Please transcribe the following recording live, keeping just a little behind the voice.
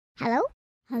Hello?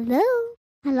 Hello?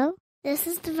 Hello? This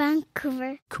is the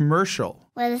Vancouver Commercial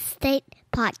Real Estate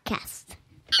Podcast.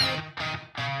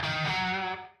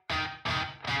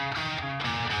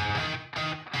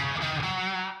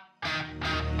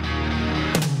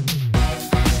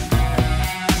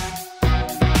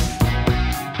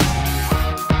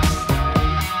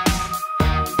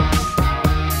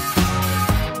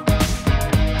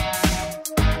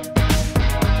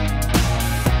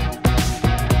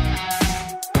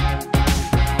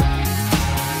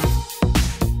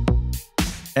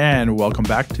 And welcome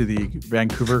back to the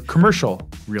Vancouver Commercial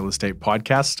Real Estate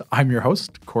Podcast. I'm your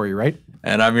host, Cory Wright.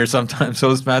 And I'm your sometimes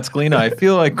host, Matt Scalena. I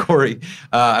feel like, Cory,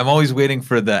 I'm always waiting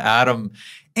for the Adam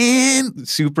and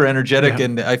super energetic,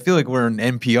 and I feel like we're an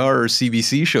NPR or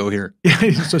CBC show here.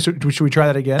 so should we try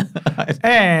that again?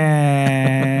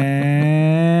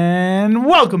 And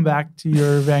welcome back to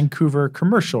your Vancouver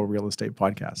Commercial Real Estate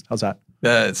Podcast. How's that?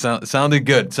 Sounded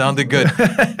good.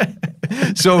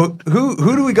 So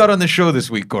who do we got on the show this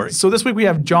week, Cory? So this week we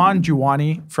have John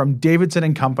Juranyi from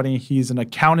Davidson Company. He's an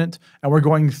accountant, and we're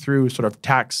going through sort of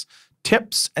tax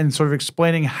tips and sort of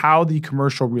explaining how the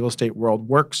commercial real estate world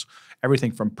works.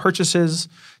 Everything from purchases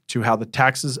to how the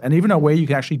taxes, and even a way you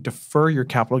can actually defer your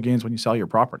capital gains when you sell your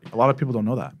property. A lot of people don't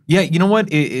know that. Yeah, you know what?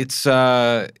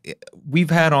 We've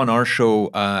had on our show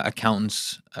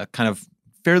accountants kind of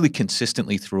fairly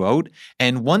consistently throughout.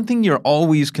 And one thing you're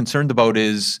always concerned about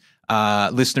is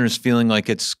listeners feeling like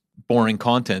it's boring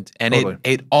content. And Totally.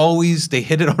 it always, they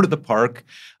hit it out of the park.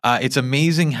 It's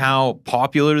amazing how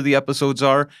popular the episodes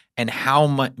are and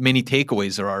how many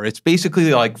takeaways there are. It's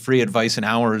basically like free advice, an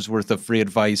hour's worth of free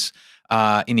advice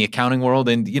in the accounting world.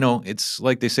 And, you know, it's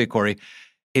like they say, Cory,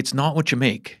 it's not what you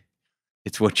make.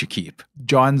 It's what you keep.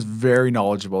 John's very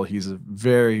knowledgeable. He's a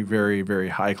very, very, very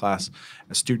high-class,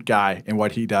 astute guy in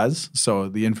what he does. So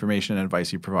the information and advice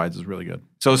he provides is really good.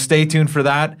 So stay tuned for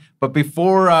that. But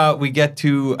before we get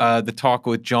to the talk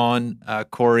with John,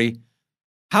 Cory,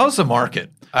 how's the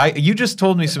market? You just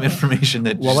told me some information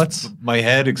that my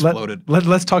head exploded.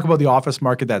 Let's talk about the office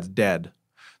market that's dead.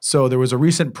 So there was a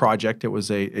recent project. It was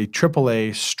a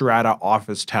AAA strata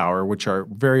office tower, which are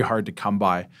very hard to come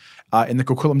by, in the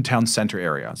Coquitlam Town Center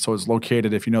area. So it's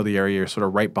located, if you know the area, you're sort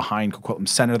of right behind Coquitlam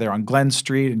Center there on Glen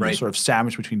Street, and you're sort of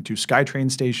sandwiched between two SkyTrain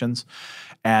stations.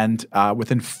 And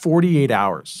within 48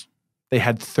 hours, they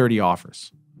had 30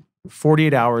 offers.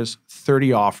 48 hours,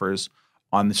 30 offers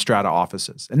on the strata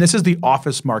offices. And this is the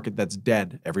office market that's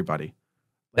dead, everybody.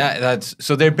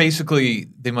 So they're basically,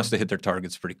 they must have hit their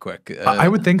targets pretty quick. I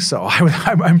would think so.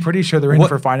 I'm pretty sure they're in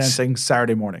for financing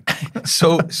Saturday morning.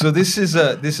 so this is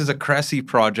a Cressy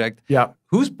project. Yeah.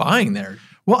 Who's buying there?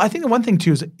 Well, I think the one thing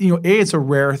too is, it's a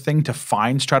rare thing to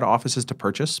find strata offices to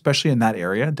purchase, especially in that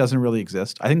area. It doesn't really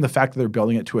exist. I think the fact that they're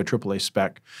building it to a AAA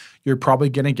spec, you're probably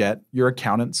going to get your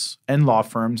accountants and law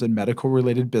firms and medical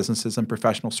related businesses and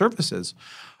professional services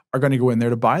are going to go in there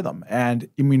to buy them. And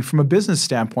I mean, from a business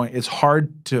standpoint, it's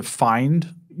hard to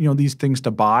find, these things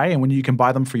to buy. And when you can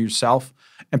buy them for yourself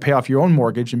and pay off your own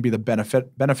mortgage and be the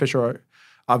beneficiary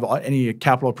of any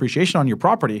capital appreciation on your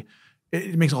property,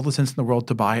 it makes all the sense in the world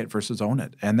to buy it versus own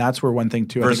it. And that's where one thing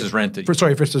too. Versus renting.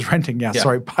 Versus renting. Yeah.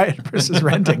 Sorry, buy it versus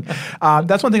renting.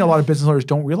 That's one thing a lot of business owners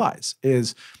don't realize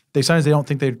is sometimes they don't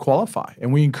think they'd qualify.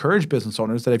 And we encourage business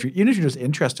owners that even if you're just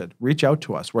interested, reach out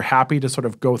to us. We're happy to sort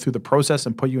of go through the process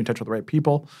and put you in touch with the right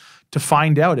people to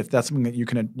find out if that's something that you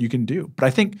can do. But I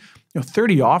think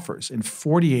 30 offers in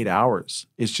 48 hours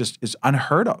is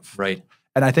unheard of. Right.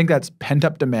 And I think that's pent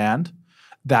up demand.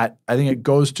 That I think it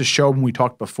goes to show when we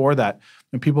talked before that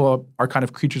people are kind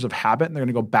of creatures of habit and they're going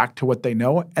to go back to what they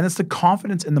know. And it's the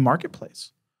confidence in the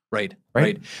marketplace. Right.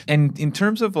 And in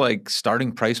terms of like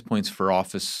starting price points for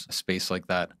office space like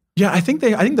that. Yeah, I think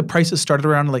the prices started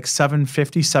around like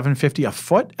 $750 a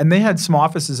foot. And they had some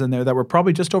offices in there that were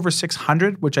probably just over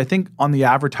 $600, which I think on the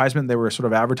advertisement, they were sort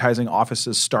of advertising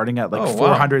offices starting at like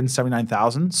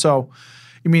 $479,000. So,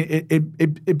 I mean,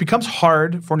 it becomes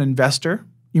hard for an investor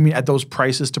at those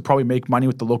prices to probably make money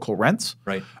with the local rents.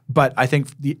 Right. But I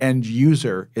think the end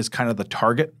user is kind of the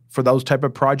target for those type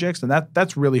of projects. And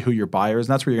that's really who your buyer is.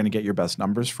 And that's where you're going to get your best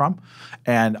numbers from.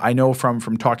 And I know from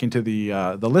talking to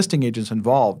the listing agents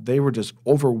involved, they were just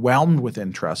overwhelmed with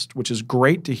interest, which is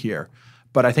great to hear.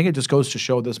 But I think it just goes to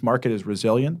show this market is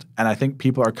resilient. And I think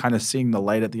people are kind of seeing the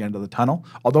light at the end of the tunnel,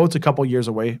 although it's a couple years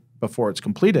away before it's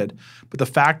completed. But the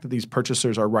fact that these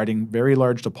purchasers are writing very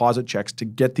large deposit checks to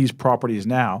get these properties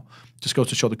now just goes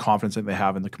to show the confidence that they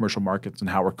have in the commercial markets and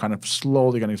how we're kind of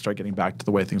slowly going to start getting back to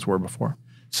the way things were before.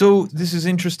 So this is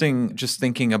interesting, just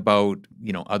thinking about,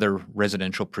 other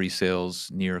residential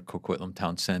pre-sales near Coquitlam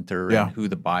Town Center and who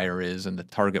the buyer is and the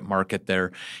target market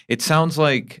there. It sounds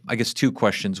like, I guess, two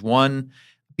questions. One,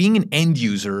 being an end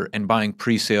user and buying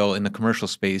pre-sale in the commercial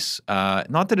space,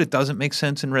 not that it doesn't make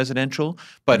sense in residential,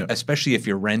 but especially if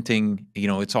you're renting,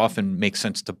 it's often makes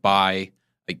sense to buy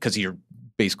because you're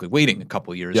basically waiting a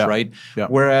couple of years, right? Yeah.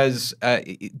 Whereas,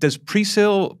 does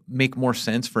pre-sale make more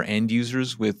sense for end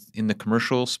users in the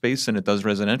commercial space than it does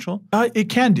residential? It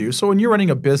can do. So when you're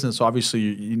running a business, obviously,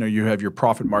 you have your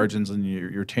profit margins and your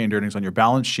retained earnings on your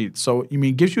balance sheet. So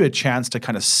it gives you a chance to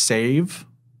kind of save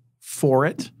for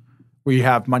it, where you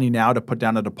have money now to put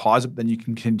down a deposit, then you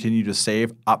can continue to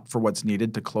save up for what's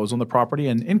needed to close on the property.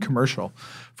 And in commercial,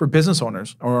 for business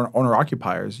owners or owner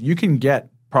occupiers, you can get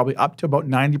probably up to about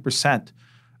 90%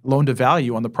 loan to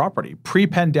value on the property.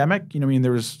 Pre-pandemic,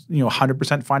 there was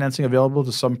 100% financing available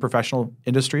to some professional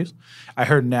industries. I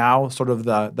heard now sort of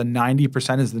the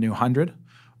 90% is the new 100,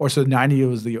 or so 90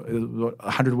 was the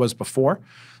 100 was before.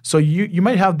 So you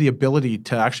might have the ability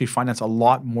to actually finance a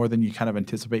lot more than you kind of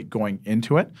anticipate going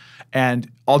into it.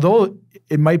 And although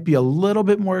it might be a little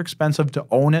bit more expensive to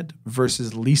own it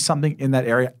versus lease something in that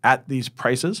area at these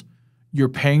prices, you're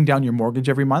paying down your mortgage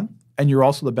every month. And you're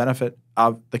also the benefit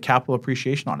of the capital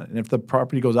appreciation on it. And if the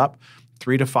property goes up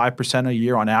 3 to 5% a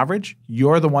year on average,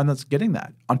 you're the one that's getting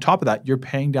that. On top of that, you're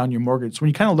paying down your mortgage. So when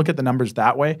you kind of look at the numbers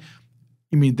that way,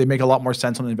 they make a lot more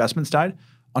sense on the investment side.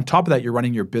 On top of that, you're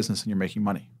running your business and you're making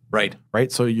money. Right.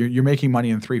 So you're making money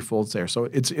in three folds there. So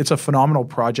it's a phenomenal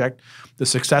project. The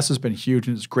success has been huge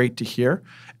and it's great to hear.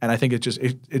 And I think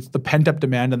it's the pent up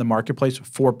demand in the marketplace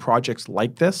for projects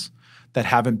like this that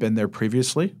haven't been there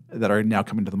previously that are now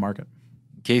coming to the market.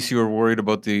 In case you were worried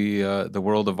about the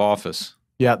world of office.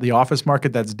 Yeah, the office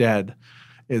market that's dead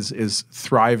is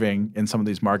thriving in some of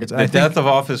these markets. The death of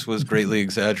office was greatly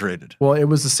exaggerated. Well, it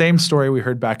was the same story we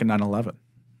heard back in 9/11,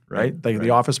 right? The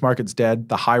office market's dead.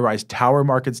 The high-rise tower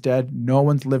market's dead. No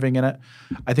one's living in it.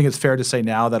 I think it's fair to say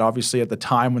now that obviously at the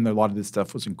time when a lot of this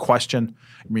stuff was in question,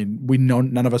 we know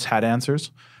none of us had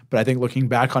answers. But I think looking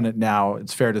back on it now,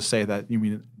 it's fair to say that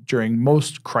during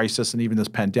most crisis and even this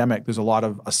pandemic, there's a lot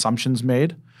of assumptions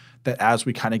made that as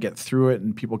we kind of get through it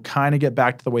and people kind of get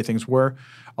back to the way things were,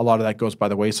 a lot of that goes by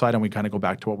the wayside and we kind of go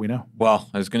back to what we know. Well,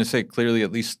 I was going to say clearly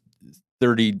at least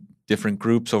 30 different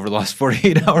groups over the last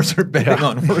 48 hours are betting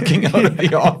on working out of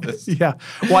the office. Yeah.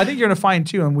 Well, I think you're going to find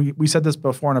too, and we said this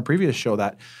before on a previous show,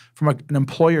 that from an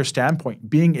employer standpoint,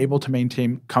 being able to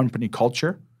maintain company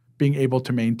culture, being able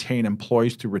to maintain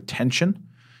employees through retention,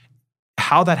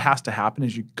 how that has to happen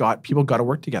is people got to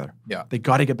work together. Yeah. They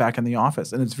got to get back in the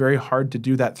office. And it's very hard to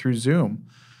do that through Zoom.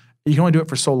 You can only do it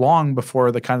for so long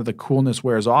before the coolness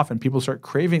wears off and people start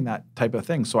craving that type of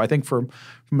thing. So I think from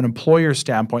an employer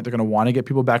standpoint, they're going to want to get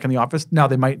people back in the office. Now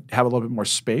they might have a little bit more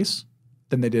space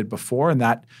than they did before, and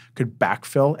that could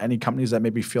backfill any companies that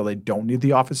maybe feel they don't need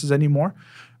the offices anymore.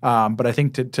 But I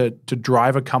think to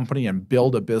drive a company and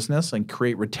build a business and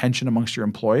create retention amongst your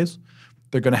employees,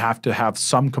 they're going to have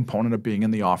some component of being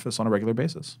in the office on a regular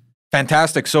basis.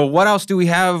 Fantastic. So what else do we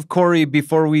have, Cory,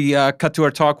 before we cut to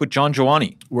our talk with John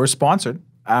Juranyi? We're sponsored.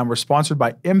 We're sponsored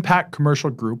by Impact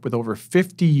Commercial Group with over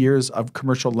 50 years of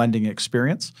commercial lending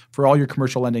experience. For all your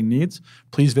commercial lending needs,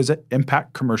 please visit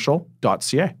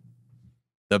impactcommercial.ca.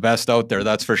 The best out there,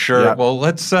 that's for sure. Yeah. Well,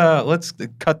 let's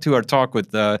cut to our talk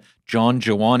with John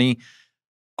Juranyi.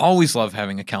 Always love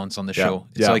having accountants on the show.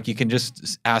 It's like you can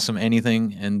just ask them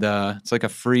anything, and it's like a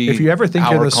free. If you ever think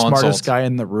you're the smartest guy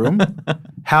in the room,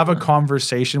 have a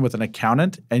conversation with an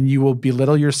accountant, and you will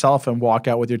belittle yourself and walk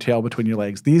out with your tail between your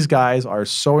legs. These guys are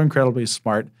so incredibly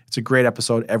smart. It's a great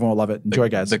episode. Everyone will love it. Enjoy,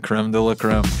 guys. The creme de la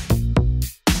creme.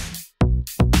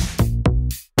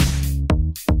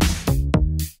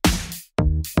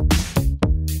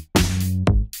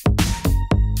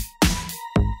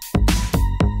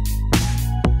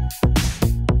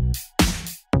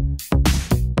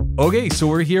 Okay, so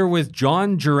we're here with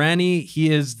John Juranyi. He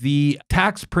is the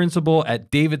tax principal at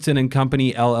Davidson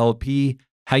Company LLP.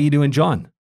 How you doing,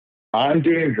 John? I'm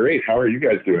doing great. How are you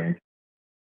guys doing?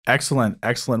 Excellent.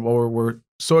 Well, we're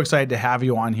so excited to have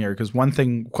you on here because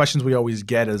questions we always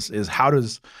get is how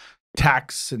does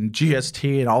tax and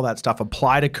GST and all that stuff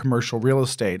apply to commercial real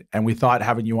estate? And we thought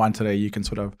having you on today, you can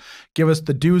sort of give us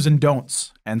the do's and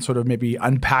don'ts and sort of maybe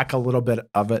unpack a little bit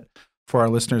of it for our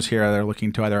listeners here that are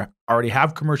looking to either already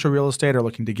have commercial real estate or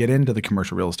looking to get into the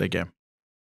commercial real estate game.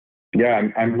 Yeah,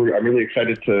 I'm really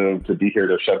excited to be here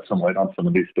to shed some light on some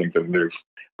of these things. And there's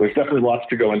there's definitely lots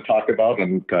to go and talk about,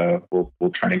 and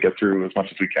we'll try and get through as much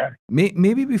as we can.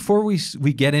 Maybe before we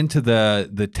get into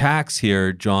the tax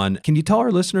here, John, can you tell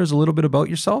our listeners a little bit about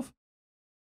yourself?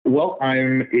 Well,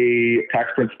 I'm a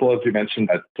tax principal, as you mentioned,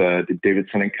 at the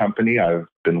Davidson Company. I've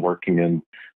been working in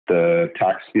the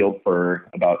tax field for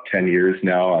about 10 years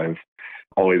now. I've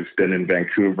always been in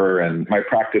Vancouver, and my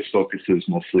practice focuses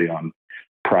mostly on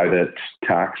private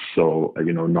tax, so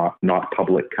not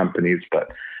public companies,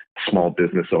 but small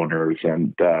business owners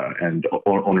and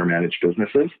owner-managed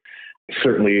businesses.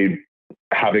 Certainly,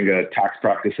 having a tax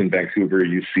practice in Vancouver,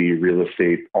 you see real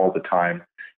estate all the time,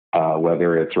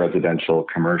 whether it's residential,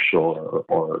 commercial,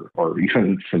 or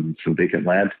even some vacant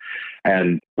land,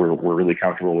 and we're really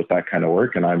comfortable with that kind of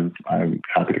work. And I'm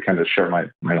happy to kind of share my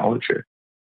knowledge here.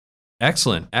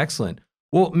 Excellent.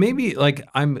 Well, maybe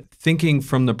I'm thinking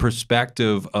from the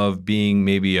perspective of being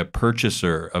maybe a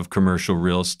purchaser of commercial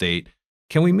real estate.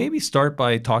 Can we maybe start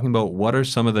by talking about what are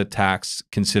some of the tax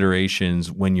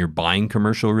considerations when you're buying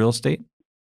commercial real estate?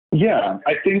 Yeah,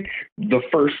 I think the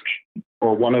first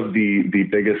or one of the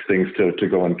biggest things to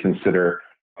go and consider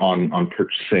on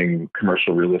purchasing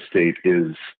commercial real estate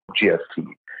is GST.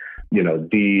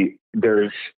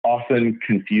 There's often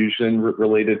confusion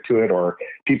related to it, or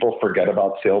people forget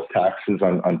about sales taxes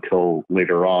until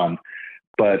later on.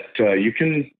 But you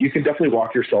can definitely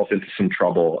walk yourself into some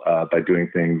trouble by doing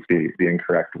things the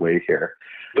incorrect way here.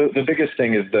 The biggest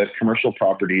thing is that commercial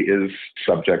property is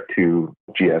subject to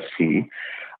GST,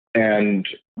 and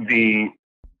the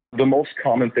most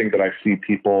common thing that I see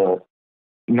people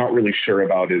not really sure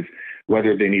about is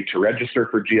whether they need to register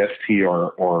for GST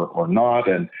or not,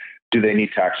 and do they need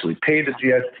to actually pay the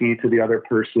GST to the other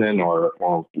person, or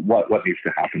what needs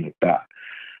to happen with that?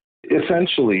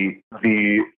 Essentially,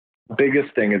 the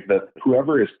biggest thing is that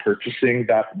whoever is purchasing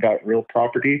that real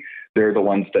property, they're the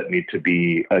ones that need to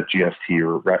be a GST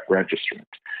or registrant.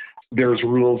 There's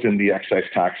rules in the Excise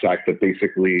Tax Act that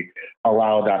basically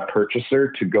allow that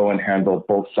purchaser to go and handle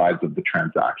both sides of the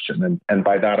transaction. And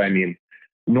by that, I mean,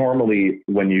 normally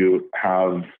when you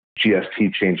have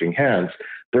GST changing hands,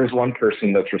 there's one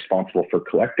person that's responsible for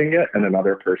collecting it and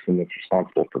another person that's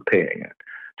responsible for paying it.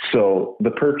 So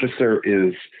the purchaser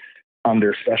is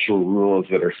under special rules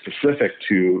that are specific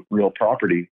to real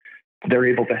property. They're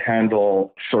able to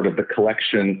handle sort of the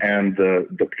collection and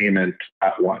the payment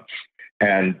at once.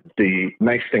 And the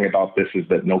nice thing about this is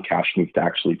that no cash needs to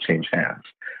actually change hands.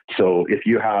 So if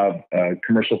you have a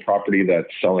commercial property that's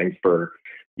selling for,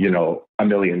 $1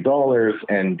 million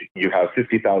and you have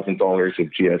 $50,000 of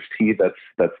GST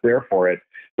that's there for it,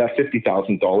 that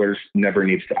 $50,000 never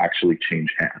needs to actually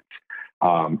change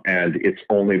hands. And it's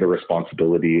only the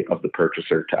responsibility of the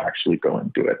purchaser to actually go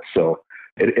and do it. So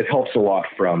it helps a lot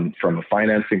from a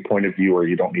financing point of view, where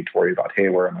you don't need to worry about, hey,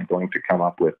 where am I going to come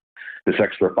up with this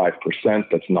extra 5%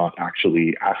 that's not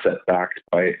actually asset backed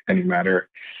by any matter.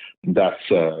 That's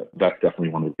definitely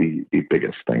one of the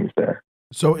biggest things there.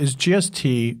 So is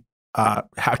GST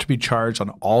have to be charged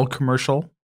on all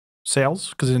commercial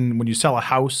sales? Because when you sell a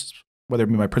house, whether it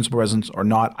be my principal residence or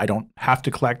not, I don't have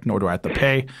to collect, nor do I have to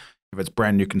pay. If it's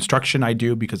brand new construction, I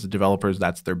do, because the developers,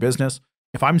 that's their business.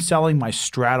 If I'm selling my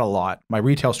strata lot, my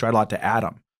retail strata lot to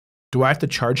Adam, do I have to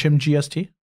charge him GST?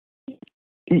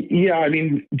 Yeah, I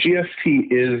mean,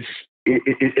 GST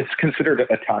it's considered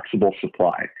a taxable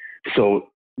supply. So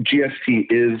GST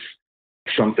is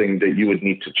something that you would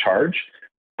need to charge,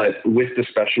 but with the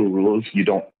special rules, you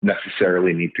don't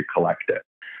necessarily need to collect it.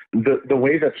 The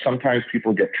way that sometimes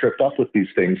people get tripped up with these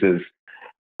things is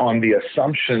on the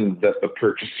assumption that the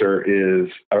purchaser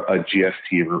is a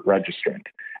GST registrant.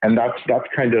 And that's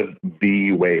kind of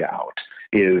the way out,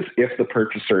 is if the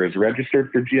purchaser is registered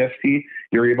for GST,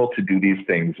 you're able to do these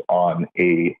things on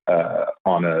a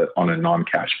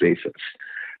non-cash basis.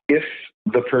 If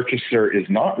the purchaser is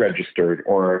not registered,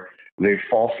 or they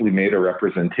falsely made a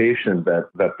representation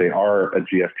that they are a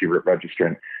GST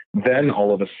registrant, then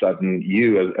all of a sudden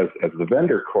you, as the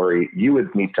vendor, Cory, you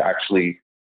would need to actually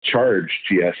charge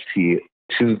GST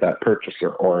to that purchaser,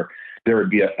 or there would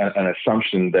be an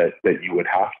assumption that you would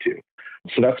have to.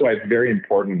 So that's why it's very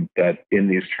important that in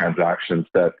these transactions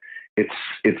that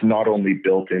it's not only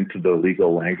built into the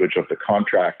legal language of the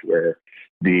contract where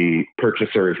the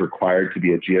purchaser is required to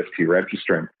be a GST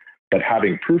registrant, but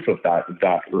having proof of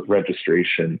that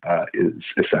registration is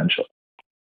essential.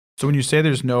 So when you say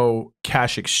there's no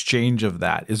cash exchange of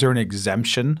that, is there an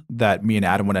exemption that me and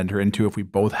Adam would enter into if we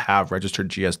both have registered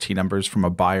GST numbers from a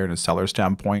buyer and a seller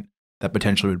standpoint that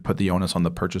potentially would put the onus on the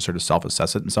purchaser to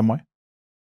self-assess it in some way?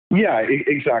 Yeah,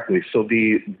 exactly. So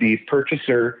the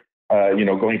purchaser,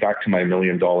 going back to my $1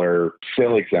 million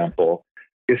sale example,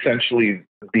 essentially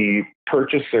the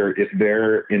purchaser, if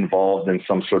they're involved in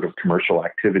some sort of commercial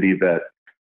activity that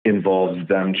involves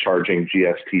them charging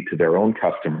GST to their own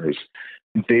customers,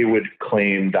 they would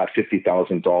claim that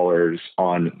 $50,000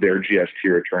 on their GST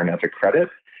return as a credit,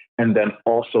 and then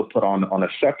also put on a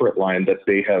separate line that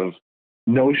they have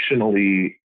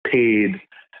notionally paid,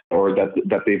 or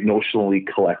that they've notionally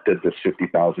collected this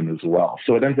 $50,000 as well.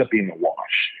 So it ends up being a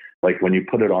wash. Like when you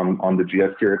put it on the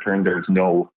GST return, there's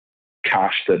no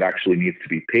cash that actually needs to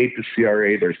be paid to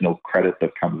CRA. There's no credit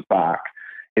that comes back.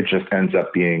 It just ends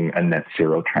up being a net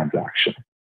zero transaction.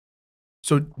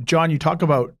 So, John, you talk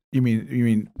about, you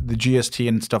mean the GST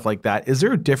and stuff like that. Is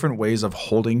there different ways of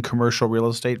holding commercial real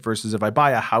estate versus if I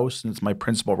buy a house and it's my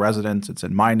principal residence, it's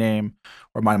in my name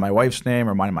or mine and my wife's name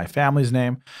or mine and my family's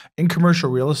name? In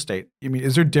commercial real estate,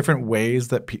 is there different ways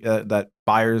that that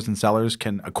buyers and sellers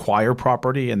can acquire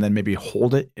property and then maybe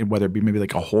hold it, and whether it be maybe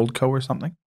like a holdco or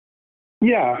something?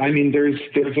 Yeah, there's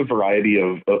a variety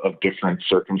of different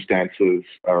circumstances,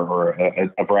 or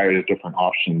a variety of different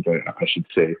options, I should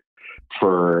say,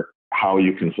 for how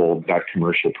you can hold that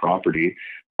commercial property.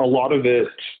 A lot of it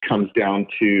comes down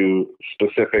to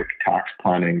specific tax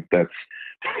planning that's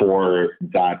for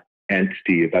that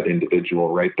entity, that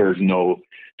individual, right? There's no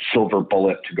silver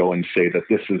bullet to go and say that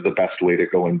this is the best way to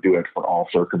go and do it for all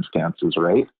circumstances,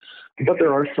 right? But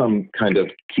there are some kind of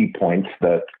key points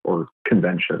or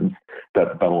conventions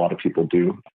that a lot of people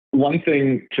do. One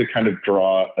thing to kind of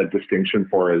draw a distinction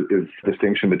for is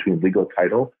distinction between legal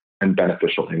title and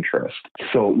beneficial interest.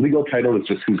 So legal title is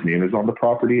just whose name is on the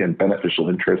property, and beneficial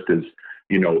interest is,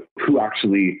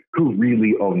 who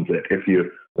really owns it, if you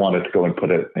wanted to go and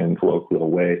put it in colloquial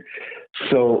way.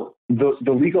 So the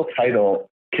legal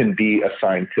title can be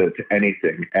assigned to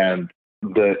anything. And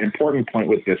the important point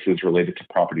with this is related to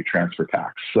property transfer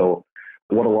tax. So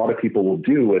what a lot of people will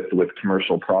do with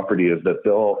commercial property is that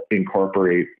they'll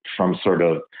incorporate some sort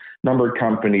of numbered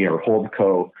company or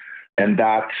holdco, and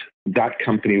that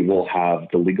company will have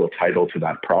the legal title to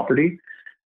that property,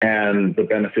 and the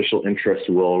beneficial interest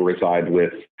will reside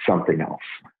with something else.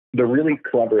 The really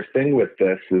clever thing with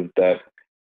this is that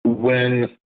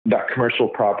when that commercial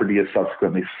property is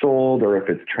subsequently sold, or if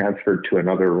it's transferred to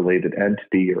another related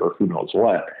entity or who knows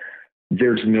what,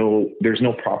 there's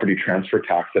no property transfer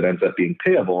tax that ends up being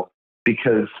payable,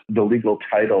 because the legal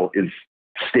title is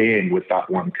staying with that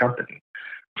one company.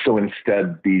 So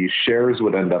instead, the shares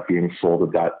would end up being sold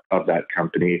of that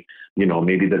company.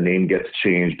 Maybe the name gets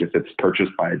changed if it's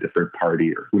purchased by a different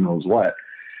party or who knows what.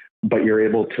 But you're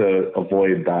able to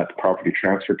avoid that property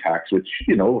transfer tax, which,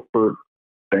 for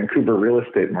Vancouver real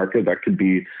estate market, that could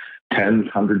be tens,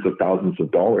 hundreds of thousands of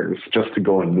dollars just to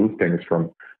go and move things from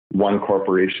one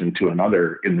corporation to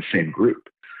another in the same group.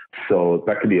 So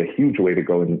that could be a huge way to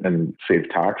go and save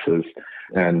taxes.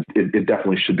 And it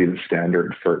definitely should be the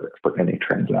standard for any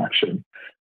transaction.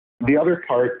 The other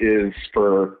part is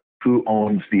for who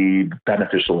owns the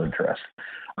beneficial interest.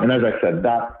 And as I said,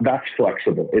 that's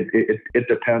flexible. It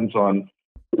depends on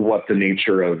what the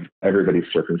nature of everybody's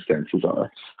circumstances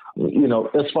are.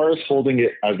 As far as holding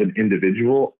it as an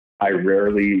individual, I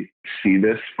rarely see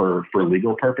this for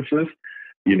legal purposes,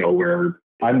 where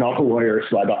I'm not a lawyer,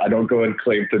 so I don't go and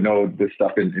claim to know this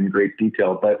stuff in great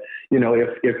detail. But,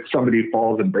 if somebody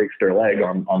falls and breaks their leg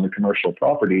on the commercial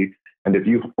property, and if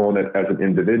you own it as an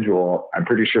individual, I'm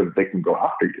pretty sure that they can go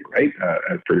after you, right,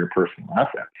 for your personal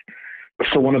assets.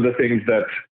 So one of the things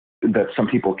that some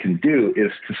people can do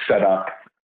is to set up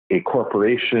a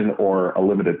corporation or a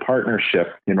limited partnership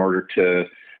in order to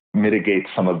mitigate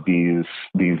some of these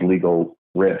legal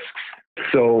risks.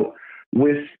 So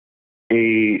with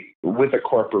a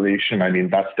corporation,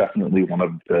 that's definitely one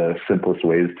of the simplest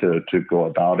ways to go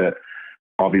about it.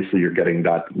 Obviously, you're getting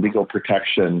that legal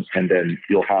protection, and then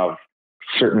you'll have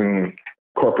certain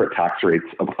corporate tax rates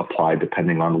apply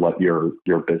depending on what your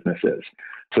business is.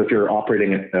 So if you're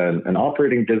operating an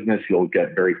operating business, you'll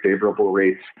get very favorable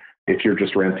rates. If you're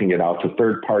just renting it out to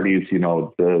third parties,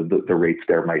 the rates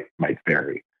there might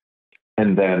vary.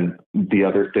 And then the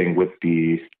other thing with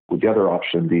the other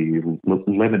option, the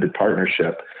limited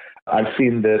partnership, I've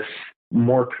seen this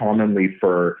more commonly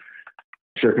for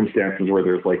circumstances where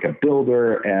there's like a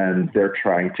builder and they're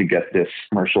trying to get this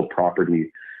commercial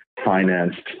property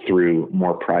financed through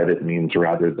more private means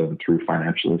rather than through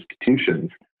financial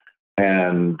institutions.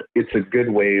 And it's a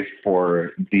good way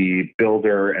for the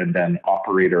builder and then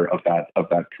operator of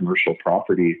that commercial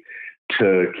property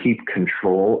to keep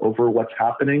control over what's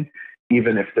happening,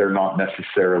 even if they're not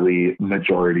necessarily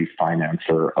majority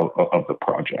financer of the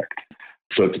project.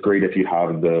 So it's great if you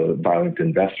have the violent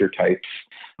investor types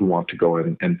who want to go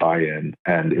in and buy in,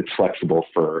 and it's flexible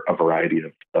for a variety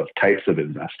of types of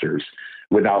investors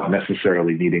without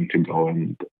necessarily needing to go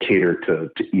and cater to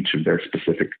each of their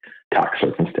specific tax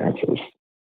circumstances.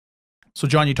 So,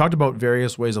 John, you talked about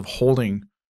various ways of holding,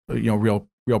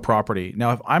 real property.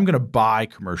 Now, if I'm going to buy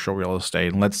commercial real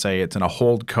estate, and let's say it's in a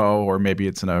hold co, or maybe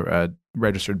it's in a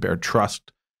registered bear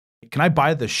trust, can I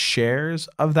buy the shares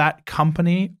of that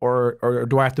company, or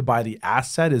do I have to buy the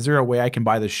asset? Is there a way I can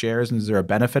buy the shares, and is there a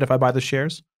benefit if I buy the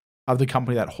shares of the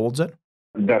company that holds it?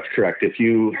 That's correct. If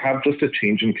you have just a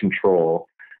change in control,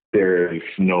 there's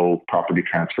no property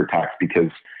transfer tax,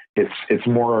 because it's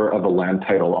more of a land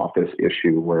title office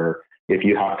issue, where if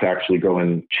you have to actually go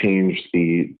and change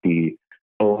the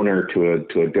owner to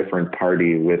a different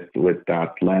party with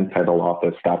that land title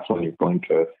office, that's when you're going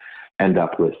to end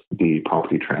up with the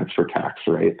property transfer tax,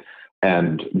 right?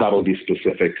 And that'll be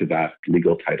specific to that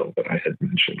legal title that I had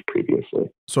mentioned previously.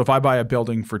 So if I buy a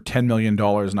building for $10 million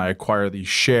and I acquire the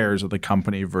shares of the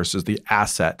company versus the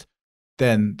asset,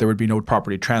 then there would be no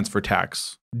property transfer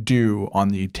tax due on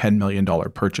the $10 million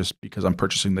purchase, because I'm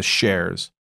purchasing the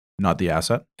shares, not the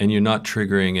asset. And you're not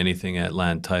triggering anything at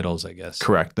land titles, I guess.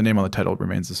 Correct. The name on the title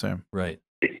remains the same. Right.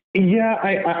 Yeah,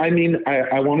 I mean,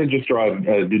 I want to just draw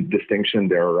a distinction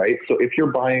there, right? So if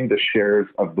you're buying the shares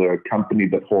of the company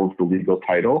that holds the legal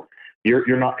title,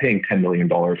 you're not paying $10 million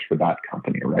for that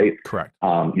company, right? Correct.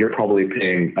 You're probably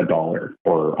paying $1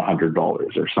 or $100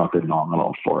 or something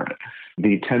nominal for it.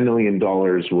 The $10 million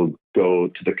will go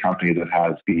to the company that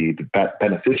has the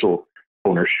beneficial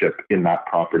ownership in that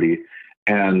property,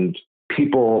 and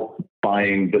people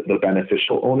buying the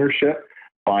beneficial ownership,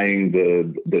 buying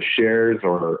the shares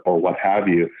or what have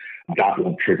you, that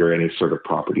won't trigger any sort of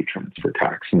property transfer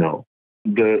tax. No.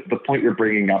 The point you're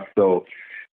bringing up, though,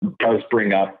 does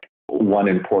bring up one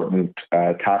important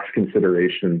tax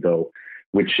consideration, though,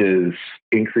 which is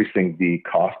increasing the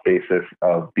cost basis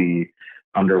of the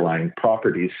underlying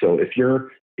property. So if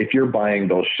you're buying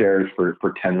those shares for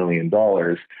 $10 million,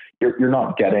 you're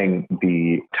not getting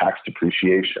the tax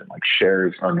depreciation. Like,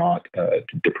 shares are not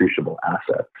depreciable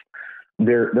assets.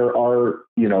 There are,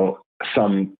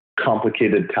 some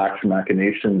complicated tax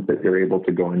machinations that you're able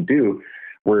to go and do,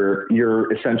 where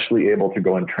you're essentially able to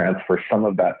go and transfer some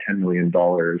of that $10 million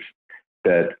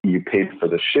that you paid for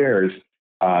the shares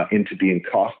into being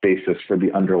cost basis for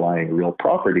the underlying real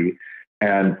property.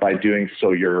 And by doing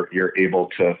so, you're able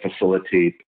to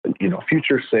facilitate,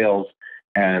 future sales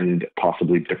and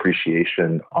possibly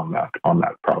depreciation on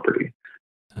that property.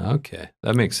 Okay,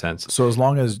 that makes sense. So as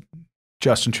long as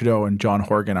Justin Trudeau and John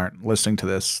Horgan aren't listening to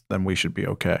this, then we should be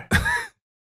okay.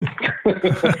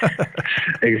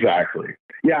 Exactly.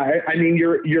 Yeah, I mean,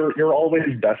 you're always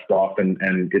best off, and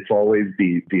it's always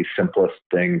the simplest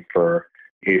thing for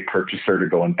a purchaser to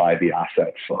go and buy the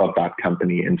assets of that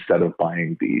company instead of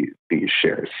buying the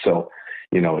shares. So,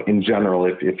 in general,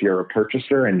 if you're a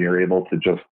purchaser and you're able to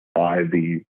just buy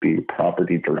the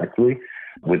property directly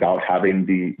without having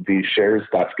the shares,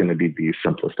 that's going to be the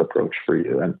simplest approach for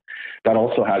you. And that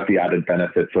also has the added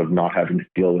benefits of not having to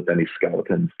deal with any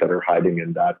skeletons that are hiding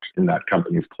in that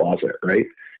company's closet, right?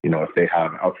 If they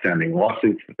have outstanding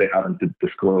lawsuits that they haven't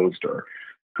disclosed, or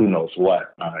who knows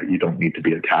what, you don't need to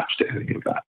be attached to any of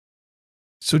that.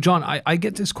 So, John, I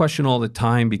get this question all the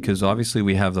time, because obviously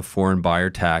we have the foreign buyer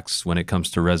tax when it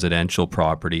comes to residential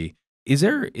property.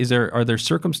 Are there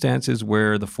circumstances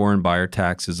where the foreign buyer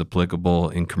tax is applicable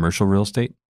in commercial real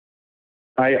estate?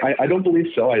 I don't believe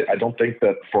so. I don't think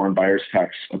that foreign buyers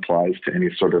tax applies to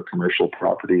any sort of commercial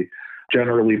property.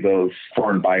 Generally, those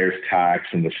foreign buyers tax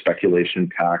and the speculation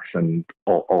tax and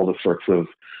all the sorts of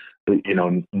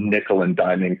nickel and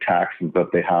diming taxes that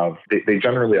they have, they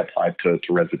generally apply to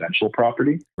residential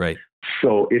property. Right.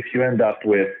 So if you end up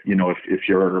with, if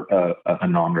you're a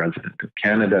non-resident of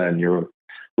Canada and you're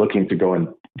looking to go and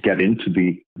get into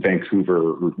the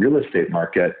Vancouver real estate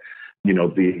market,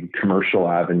 the commercial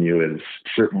avenue is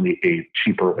certainly a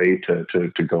cheaper way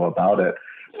to go about it,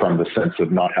 from the sense of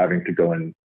not having to go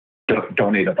and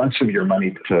donate a bunch of your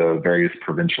money to various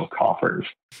provincial coffers.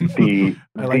 I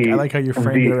like how you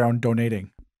framed it around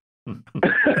donating.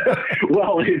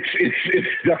 Well, it's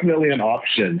definitely an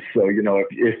option. So,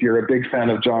 if you're a big fan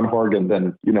of John Horgan,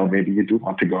 then, maybe you do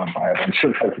want to go and buy a bunch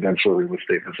of residential real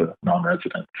estate as a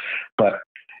non-resident. But,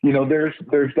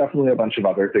 there's definitely a bunch of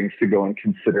other things to go and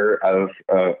consider as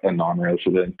a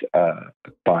non-resident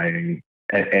buying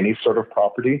any sort of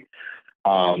property.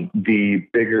 The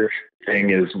bigger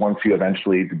thing is, once you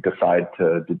eventually decide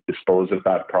to dispose of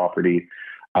that property,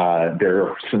 there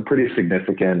are some pretty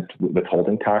significant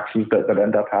withholding taxes that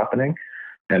end up happening,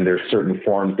 And there's certain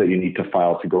forms that you need to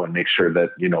file to go and make sure that,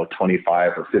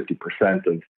 25 or 50%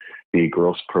 of the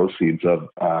gross proceeds of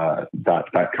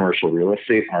that commercial real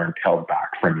estate aren't held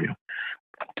back from you.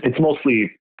 It's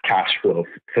mostly cash flow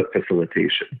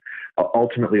facilitation.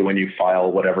 Ultimately, when you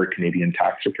file whatever Canadian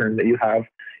tax return that you have,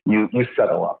 you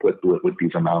settle up with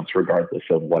these amounts regardless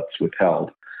of what's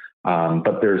withheld.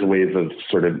 But there's ways of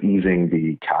sort of easing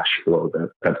the cash flow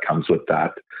that comes with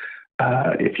that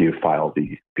if you file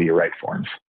the right forms.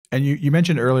 And you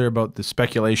mentioned earlier about the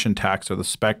speculation tax or the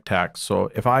spec tax. So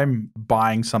if I'm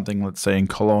buying something, let's say in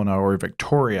Kelowna or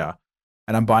Victoria,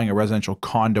 and I'm buying a residential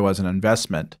condo as an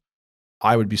investment,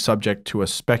 I would be subject to a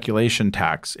speculation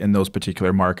tax in those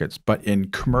particular markets. But in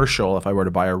commercial, if I were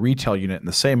to buy a retail unit in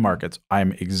the same markets,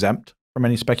 I'm exempt from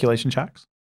any speculation tax?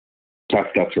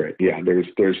 That's right. Yeah,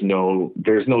 there's no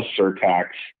surtax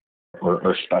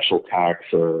or special tax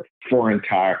or foreign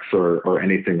tax or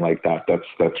anything like that.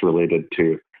 That's related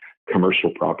to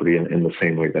commercial property in the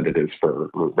same way that it is for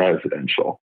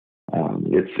residential.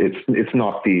 It's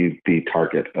not the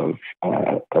target of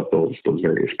those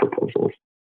various proposals.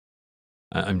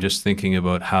 I'm just thinking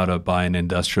about how to buy an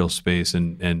industrial space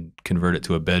and convert it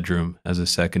to a bedroom as a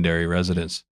secondary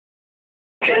residence.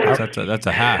 That's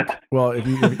a hack. Well, if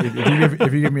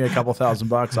you give me a couple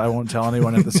 $1,000, I won't tell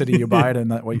anyone at the city you buy it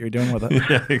and what you're doing with it.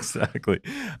 Yeah, exactly.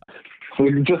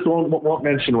 We just won't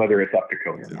mention whether it's up to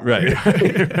code or not.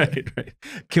 Right.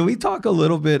 Can we talk a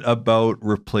little bit about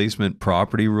replacement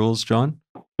property rules, John?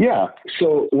 Yeah.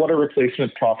 So what a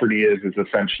replacement property is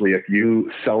essentially if you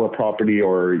sell a property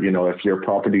or, if your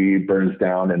property burns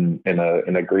down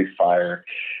in a great fire,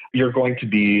 you're going to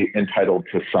be entitled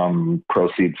to some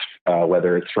proceeds,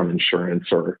 whether it's from insurance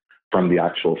or from the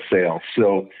actual sale.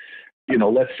 So,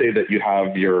 let's say that you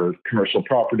have your commercial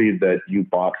property that you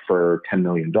bought for $10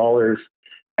 million.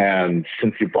 And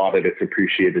since you bought it, it's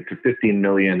appreciated to $15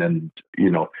 million. And,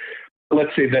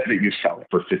 let's say that you sell it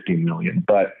for $15 million.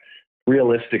 But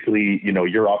realistically,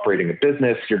 you're operating a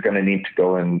business, you're going to need to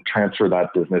go and transfer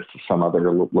that business to some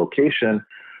other location.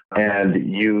 And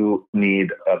you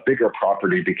need a bigger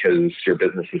property because your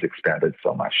business has expanded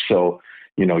so much. So,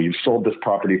 you sold this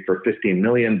property for $15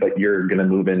 million, but you're going to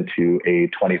move into a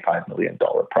 $25 million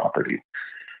property.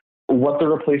 What the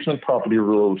replacement property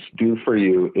rules do for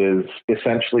you is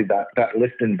essentially that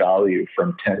lift in value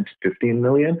from 10 to 15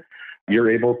 million,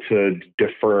 you're able to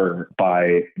defer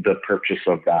by the purchase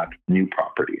of that new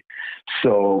property.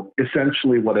 So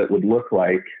essentially what it would look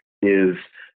like is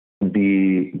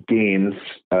the gains,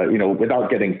 without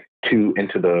getting too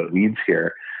into the weeds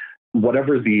here,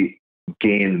 whatever the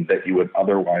gain that you would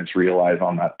otherwise realize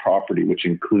on that property, which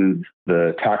includes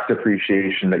the tax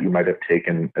depreciation that you might have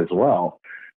taken as well,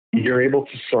 you're able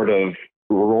to sort of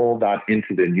roll that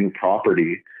into the new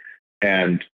property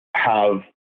and have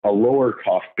a lower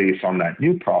cost base on that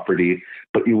new property,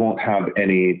 but you won't have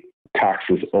any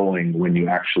taxes owing when you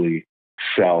actually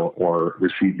sell or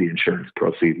receive the insurance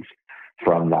proceeds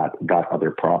from that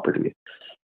other property.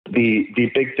 The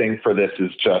big thing for this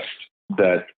is just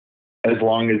that as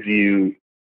long as you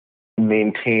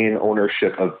maintain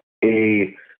ownership of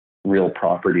a real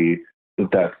property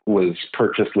that was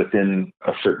purchased within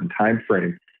a certain time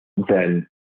frame, then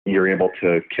you're able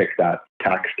to kick that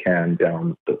tax can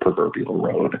down the proverbial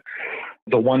road.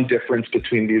 The one difference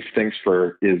between these things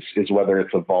is whether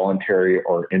it's a voluntary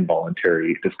or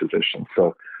involuntary disposition.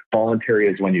 So voluntary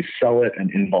is when you sell it, and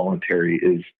involuntary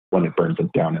is when it burns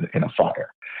it down in a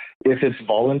fire. If it's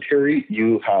voluntary,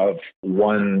 you have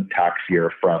one tax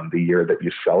year from the year that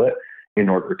you sell it in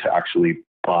order to actually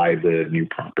buy the new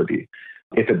property.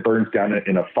 If it burns down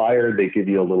in a fire, they give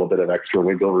you a little bit of extra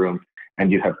wiggle room,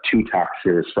 and you have two tax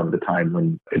years from the time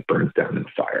when it burns down in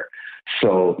fire.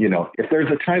 So, if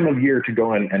there's a time of year to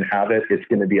go in and have it, it's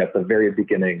going to be at the very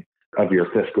beginning of your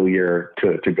fiscal year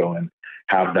to go and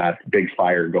have that big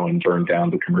fire go and burn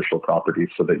down the commercial property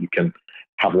so that you can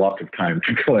have lots of time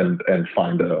to go and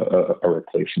find a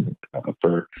replacement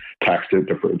for tax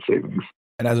deferred savings.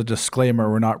 And as a disclaimer,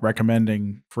 we're not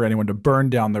recommending for anyone to burn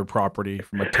down their property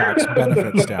from a tax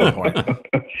benefit standpoint.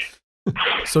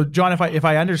 So, John, if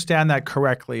I understand that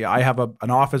correctly, I have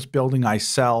an office building I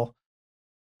sell.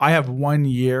 I have 1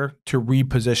 year to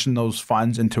reposition those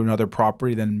funds into another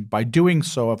property. Then by doing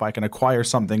so, if I can acquire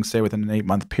something, say within an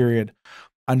 8-month period,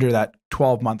 under that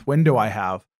 12-month window I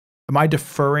have, am I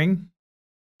deferring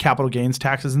capital gains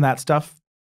taxes and that stuff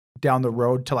down the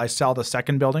road till I sell the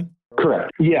second building?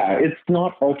 Correct. Yeah, it's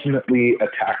not ultimately a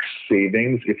tax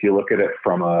savings if you look at it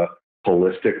from a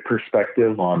holistic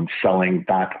perspective on selling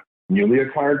that newly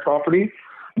acquired property,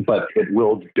 but it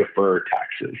will defer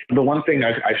taxes. The one thing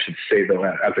I should say, though,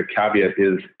 as a caveat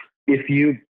is if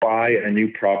you buy a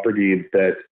new property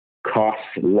that costs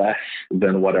less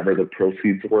than whatever the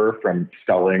proceeds were from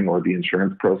selling or the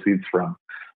insurance proceeds from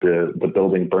the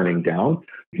building burning down,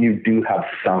 you do have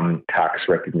some tax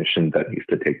recognition that needs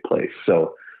to take place.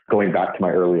 So going back to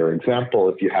my earlier example,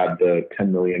 if you had the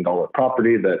 $10 million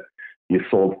property that you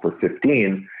sold for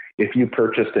 15, if you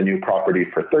purchased a new property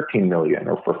for 13 million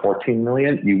or for 14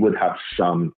 million, you would have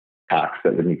some tax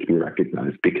that would need to be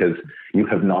recognized because you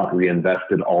have not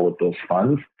reinvested all of those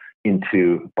funds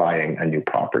into buying a new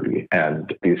property.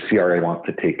 And the CRA wants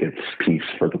to take its piece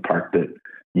for the part that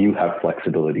you have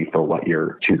flexibility for what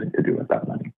you're choosing to do with that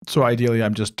money. So ideally,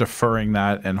 I'm just deferring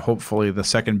that, and hopefully the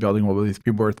second building will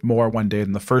be worth more one day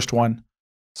than the first one.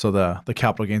 So the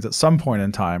capital gains at some point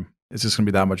in time is just going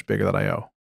to be that much bigger that I owe.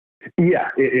 Yeah,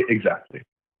 exactly.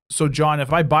 So John,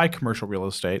 if I buy commercial real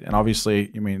estate, and obviously,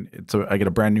 I mean, I get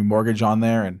a brand new mortgage on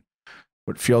there, and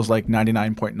what feels like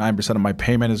 99.9% of my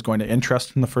payment is going to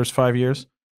interest in the first 5 years.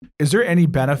 Is there any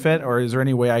benefit, or is there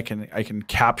any way I can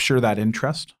capture that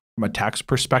interest from a tax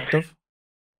perspective?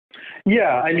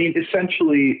 Yeah, I mean,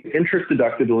 essentially, interest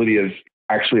deductibility is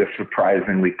actually a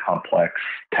surprisingly complex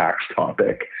tax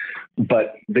topic.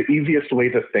 But the easiest way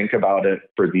to think about it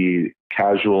for the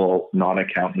casual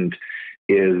non-accountant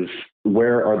is,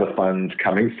 where are the funds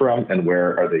coming from and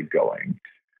where are they going?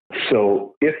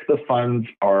 So if the funds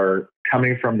are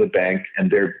coming from the bank and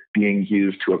they're being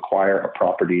used to acquire a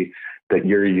property that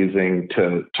you're using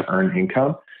to earn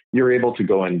income, you're able to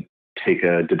go and take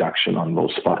a deduction on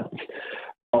those funds.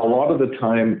 A lot of the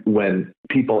time when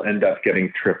people end up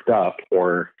getting tripped up,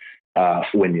 or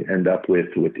when you end up with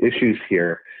issues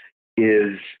here,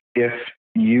 is if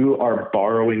you are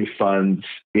borrowing funds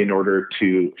in order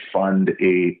to fund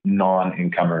a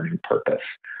non-income earning purpose.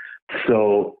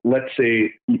 So let's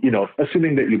say,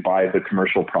 assuming that you buy the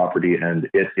commercial property and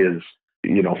it is,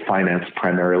 financed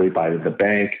primarily by the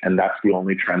bank, and that's the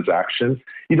only transaction,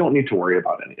 you don't need to worry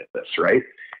about any of this, right?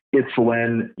 It's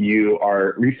when you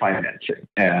are refinancing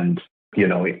and,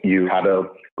 you had a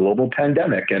global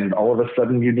pandemic and all of a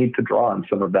sudden you need to draw on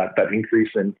some of that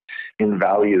increase in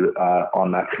value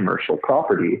on that commercial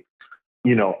property.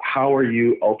 How are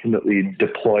you ultimately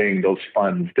deploying those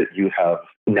funds that you have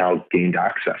now gained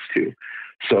access to?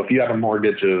 So if you have a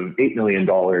mortgage of $8 million,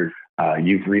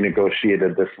 you've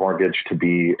renegotiated this mortgage to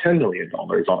be $10 million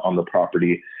on the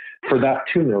property. For that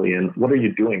 $2 million, what are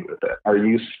you doing with it? Are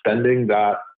you spending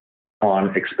that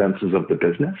on expenses of the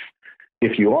business?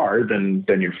 If you are, then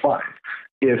you're fine.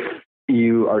 If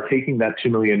you are taking that $2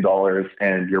 million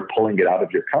and you're pulling it out of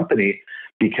your company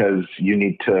because you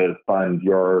need to fund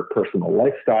your personal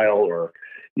lifestyle or,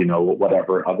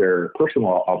 whatever other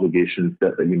personal obligations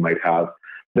that you might have,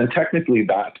 then technically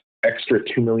that extra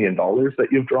 $2 million that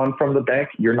you've drawn from the bank,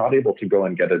 you're not able to go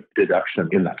and get a deduction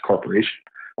in that corporation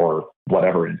or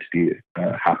whatever entity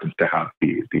happens to have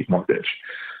the mortgage.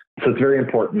 So it's very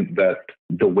important that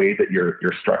the way that you're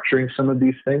structuring some of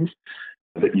these things,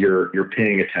 that you're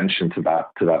paying attention to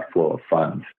that flow of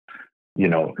funds.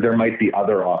 There might be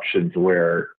other options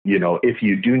where, if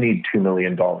you do need $2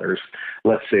 million,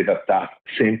 let's say that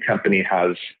same company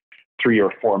has $3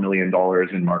 or $4 million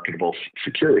in marketable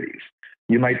securities.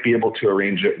 You might be able to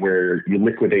arrange it where you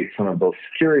liquidate some of those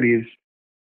securities,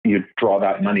 you draw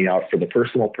that money out for the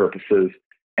personal purposes,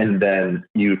 and then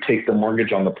you take the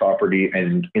mortgage on the property,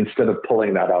 and instead of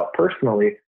pulling that out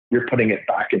personally, you're putting it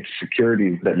back into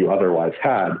securities that you otherwise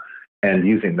had and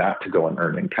using that to go and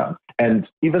earn income. And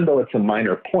even though it's a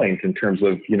minor point in terms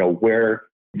of, where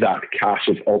that cash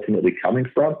is ultimately coming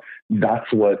from,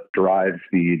 that's what drives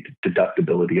the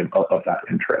deductibility of that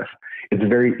interest. It's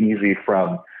very easy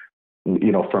from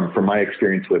my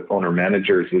experience with owner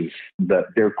managers, is that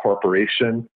their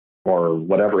corporation or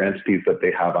whatever entities that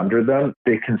they have under them,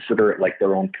 they consider it like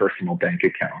their own personal bank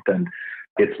account. And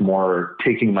it's more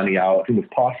taking money out as soon as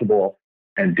possible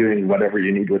and doing whatever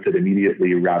you need with it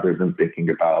immediately, rather than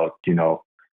thinking about,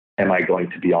 am I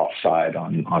going to be offside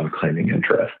on claiming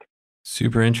interest?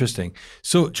 Super interesting.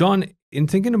 So, John, in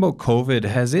thinking about COVID,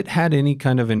 has it had any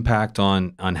kind of impact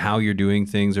on how you're doing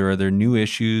things, or are there new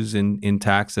issues in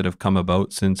tax that have come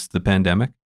about since the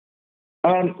pandemic?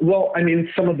 Well, I mean,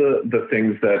 some of the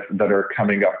things that are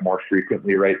coming up more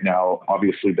frequently right now,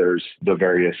 obviously there's the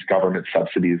various government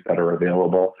subsidies that are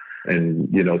available.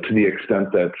 And, to the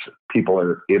extent that people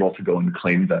are able to go and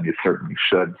claim them, you certainly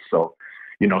should. So,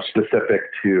 specific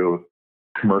to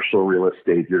commercial real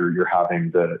estate, you're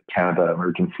having the Canada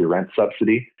Emergency Rent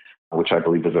Subsidy, which I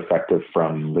believe is effective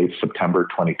from late September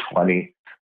 2020.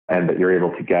 and that you're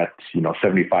able to get,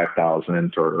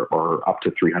 75,000 or up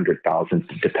to 300,000,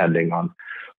 depending on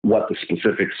what the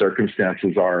specific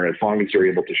circumstances are, as long as you're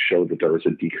able to show that there was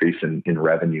a decrease in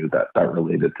revenue that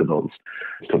related to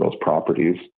those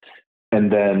properties.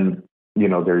 And then,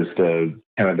 there's the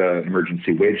Canada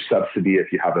Emergency Wage Subsidy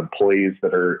if you have employees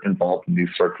that are involved in these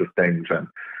sorts of things. And,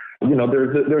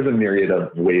 there's a myriad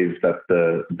of ways that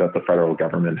the federal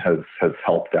government has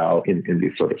helped out in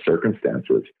these sort of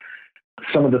circumstances.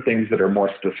 Some of the things that are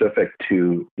more specific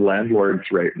to landlords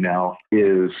right now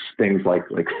is things like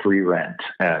free rent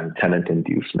and tenant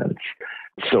inducements.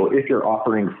 So if you're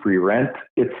offering free rent,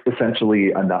 it's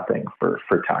essentially a nothing for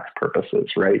tax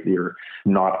purposes, right? You're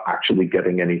not actually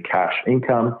getting any cash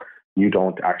income. You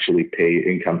don't actually pay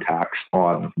income tax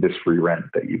on this free rent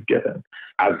that you've given.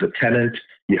 As the tenant,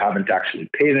 you haven't actually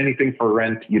paid anything for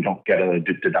rent. You don't get a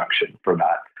deduction for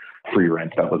that free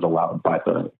rent that was allowed by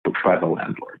the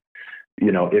landlord.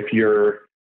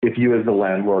 If you as the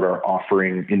landlord are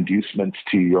offering inducements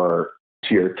to your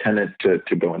tenant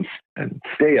to go and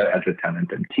stay as a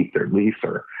tenant and keep their lease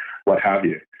or what have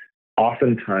you,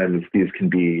 oftentimes these can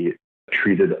be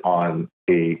treated on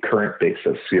a current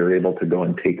basis. So you're able to go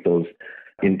and take those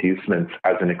inducements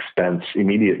as an expense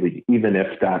immediately, even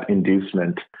if that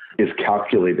inducement is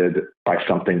calculated by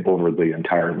something over the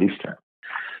entire lease term.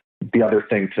 The other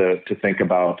thing to think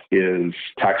about is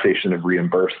taxation of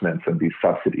reimbursements and these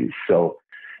subsidies. So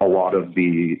a lot of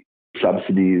the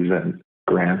subsidies and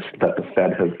grants that the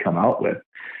Fed has come out with,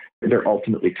 they're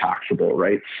ultimately taxable,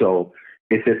 right? So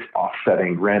if it's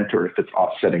offsetting rent or if it's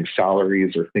offsetting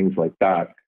salaries or things like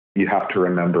that, you have to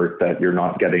remember that you're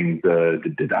not getting the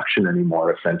deduction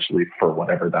anymore, essentially, for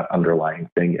whatever that underlying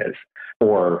thing is.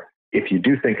 Or if you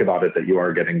do think about it, that you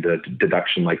are getting the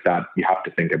deduction like that, you have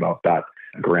to think about that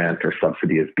grant or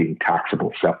subsidy as being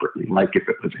taxable separately, like if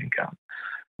it was income.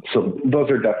 So those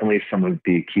are definitely some of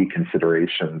the key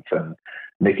considerations, and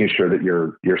making sure that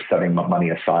you're setting money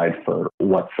aside for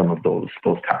what some of those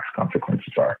tax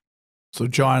consequences are. So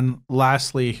John,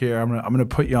 lastly here, I'm gonna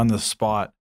put you on the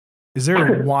spot. Is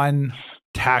there one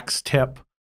tax tip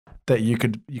that you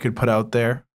could put out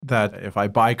there that if I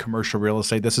buy commercial real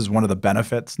estate, this is one of the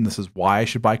benefits and this is why I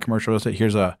should buy commercial real estate?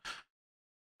 Here's I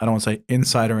don't want to say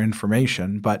insider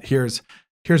information, but here's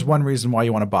one reason why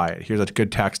you want to buy it. Here's a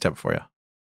good tax tip for you.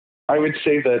 I would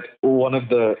say that one of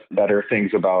the better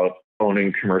things about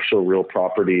owning commercial real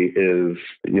property is,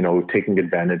 taking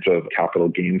advantage of capital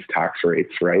gains tax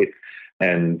rates, right?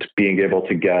 And being able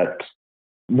to get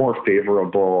more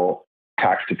favorable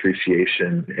tax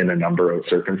depreciation in a number of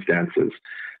circumstances.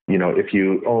 If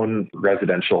you own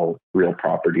residential real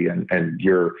property and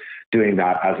you're doing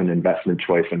that as an investment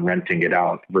choice and renting it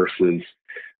out versus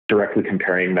directly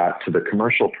comparing that to the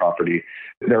commercial property,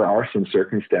 there are some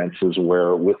circumstances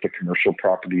where with the commercial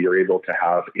property, you're able to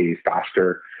have a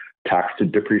faster tax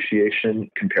depreciation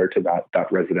compared to that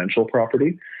residential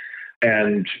property.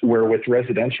 And where with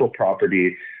residential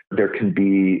property, there can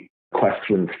be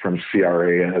questions from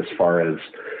CRA as far as,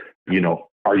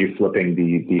 are you flipping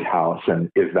the house, and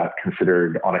is that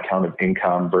considered on account of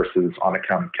income versus on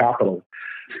account of capital?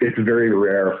 It's very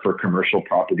rare for commercial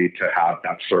property to have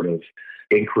that sort of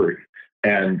inquiry.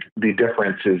 And the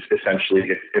difference is essentially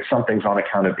if something's on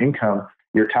account of income,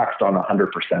 you're taxed on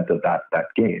 100% of that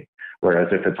gain. Whereas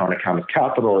if it's on account of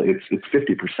capital, it's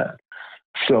 50%.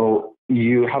 So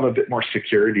you have a bit more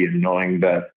security in knowing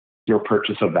that your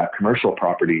purchase of that commercial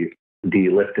property, the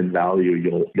lift in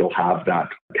value, you'll have that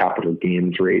capital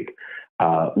gains rate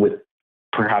with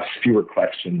perhaps fewer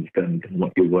questions than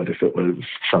what you would if it was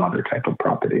some other type of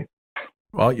property.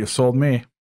 Well, you sold me.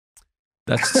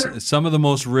 That's some of the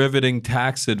most riveting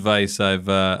tax advice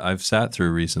I've sat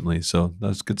through recently. So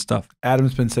that's good stuff.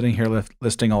 Adam's been sitting here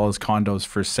listing all his condos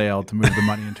for sale to move the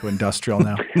money into industrial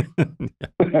now.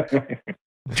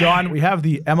 John, we have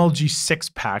the MLG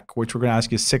 6-pack, which we're going to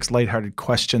ask you 6 lighthearted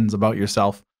questions about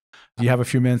yourself. Do you have a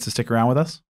few minutes to stick around with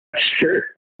us? Sure.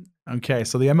 Okay,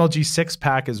 so the MLG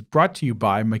 6-pack is brought to you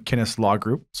by McInnes Law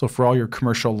Group. So for all your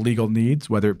commercial legal needs,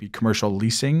 whether it be commercial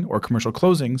leasing or commercial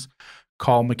closings,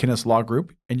 call McInnes Law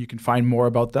Group, and you can find more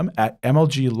about them at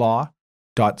mlglaw.ca.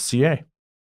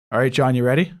 All right, John, you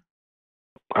ready?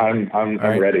 I'm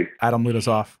ready. Adam, lead us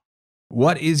off.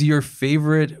 What is your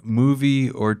favorite movie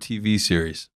or TV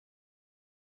series?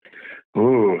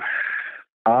 Ooh.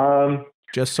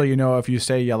 Just so you know, if you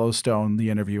say Yellowstone, the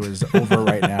interview is over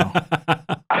right now.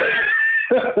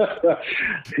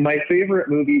 My favorite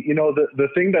movie, the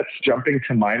thing that's jumping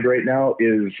to mind right now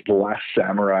is The Last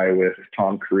Samurai with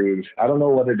Tom Cruise. I don't know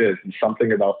what it is. It's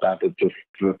something about that just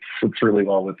fits really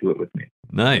well with me.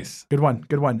 Nice. Good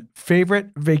one.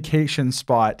 Favorite vacation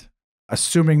spot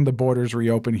assuming the borders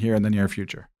reopen here in the near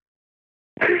future?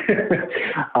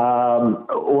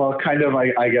 Well, kind of,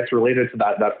 I guess, related to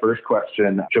that first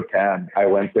question, Japan. I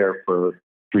went there for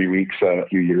 3 weeks a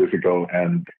few years ago,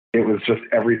 and it was just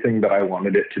everything that I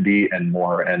wanted it to be and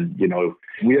more. And,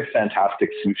 we have fantastic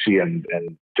sushi and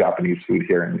Japanese food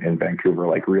here in Vancouver,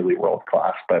 like really world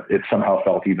class, but it somehow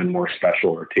felt even more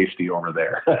special or tasty over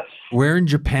there. Where in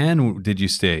Japan did you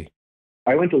stay?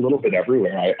 I went a little bit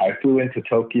everywhere. I flew into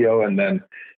Tokyo, and then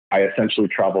I essentially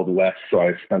traveled west. So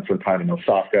I spent some time in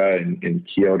Osaka and in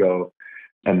Kyoto.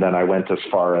 And then I went as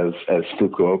far as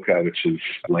Fukuoka, which is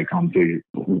like on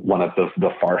one of the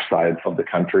far sides of the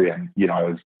country. And, I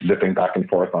was zipping back and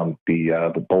forth on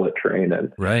the bullet train.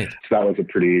 And right. So that was a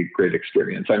pretty great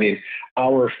experience. I mean,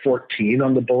 hour 14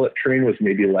 on the bullet train was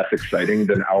maybe less exciting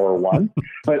than hour 1,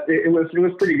 but it was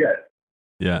pretty good.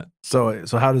 Yeah. So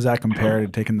how does that compare to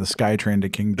taking the SkyTrain to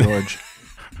King George?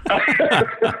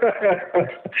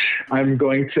 I'm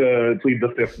going to plead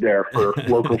the fifth there for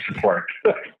local support.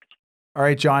 All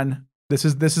right, John, this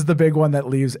is the big one that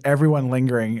leaves everyone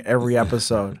lingering every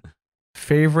episode.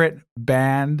 Favorite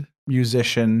band,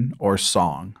 musician, or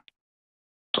song?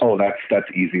 Oh, that's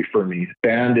easy for me.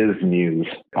 Band is Muse.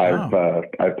 Oh.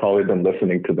 I've probably been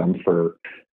listening to them for,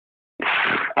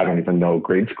 I don't even know,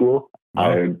 grade school. Oh.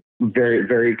 I very,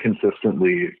 very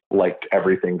consistently liked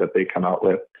everything that they come out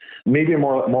with. Maybe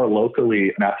more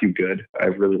locally, Matthew Good.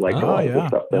 I've really liked a lot of the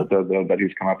stuff that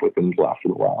he's come up with in the last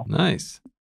little while. Nice.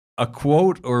 A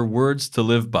quote or words to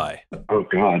live by? Oh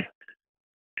God.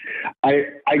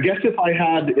 I guess if I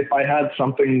had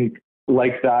something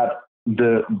like that,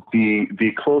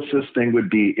 the closest thing would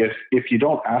be if you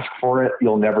don't ask for it,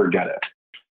 you'll never get it.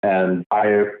 And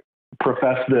I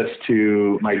profess this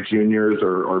to my juniors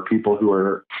or people who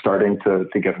are starting to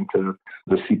get into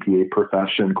the CPA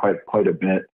profession quite a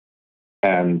bit.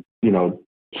 And,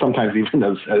 sometimes even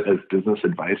as business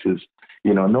advice is,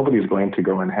 nobody's going to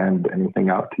go and hand anything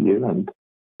out to you. And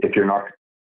if you're not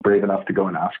brave enough to go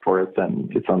and ask for it, then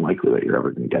it's unlikely that you're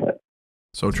ever going to get it.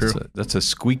 So true. That's a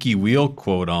squeaky wheel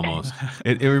quote almost.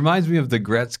 It reminds me of the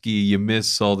Gretzky, you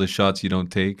miss all the shots you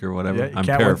don't take or whatever. Yeah, I'm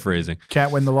paraphrasing.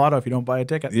 Can't win the lotto if you don't buy a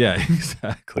ticket. Yeah,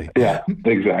 exactly. Yeah,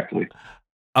 exactly.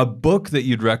 A book that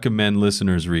you'd recommend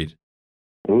listeners read?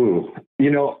 Ooh,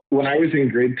 when I was in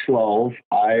grade 12,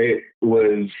 I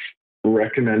was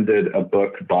recommended a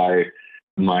book by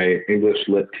my English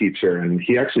lit teacher, and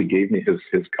he actually gave me his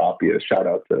copy. A shout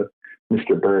out to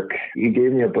Mr. Burke. He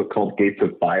gave me a book called Gates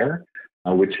of Fire,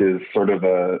 which is sort of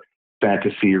a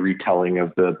fantasy retelling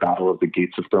of the Battle of the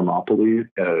Gates of Thermopylae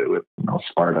with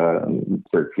Sparta and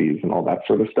Xerxes and all that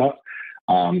sort of stuff.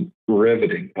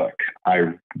 Riveting book.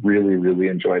 I really, really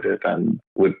enjoyed it and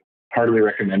would heartily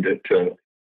recommend it to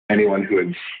anyone who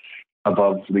is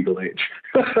above legal age.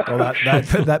 Well,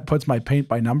 that puts my paint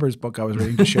by numbers book I was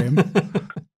reading to shame.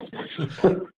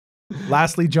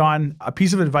 Lastly, John, a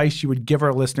piece of advice you would give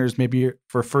our listeners, maybe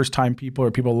for first-time people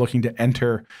or people looking to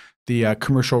enter the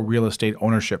commercial real estate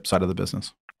ownership side of the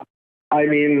business. I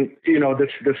mean,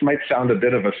 this might sound a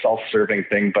bit of a self-serving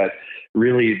thing, but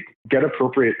really get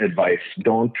appropriate advice.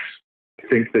 Don't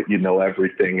think that you know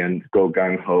everything and go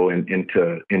gung-ho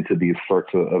into these sorts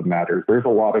of matters. There's a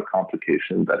lot of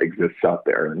complication that exists out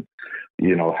there, and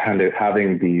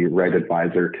having the right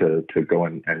advisor to go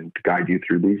and guide you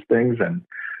through these things, and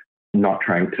not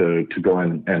trying to go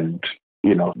and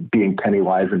being penny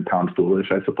wise and pound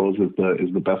foolish, I suppose, is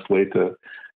the best way to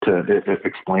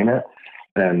explain it.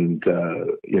 And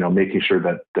making sure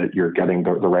that you're getting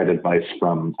the right advice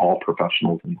from all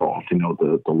professionals involved,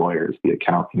 the lawyers, the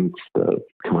accountants, the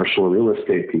commercial real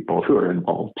estate people who are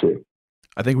involved too.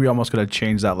 I think we almost got to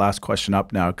change that last question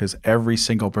up now, because every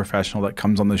single professional that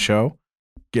comes on the show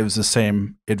gives the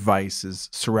same advice: is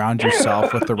surround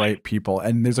yourself with the right people.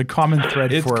 And there's a common thread for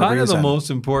a reason. It's kind of the most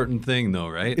important thing though,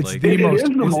 right? It's the most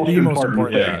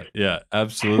important thing. Yeah,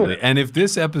 absolutely. And if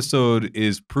this episode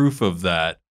is proof of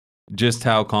that, just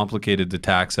how complicated the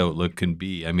tax outlook can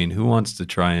be. I mean, who wants to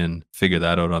try and figure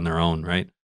that out on their own, right?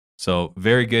 So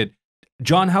very good.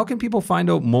 John, how can people find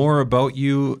out more about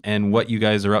you and what you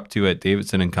guys are up to at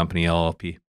Davidson Company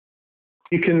LLP?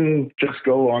 You can just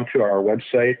go onto our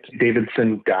website,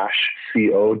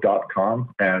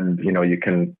 davidson-co.com, and you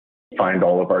can find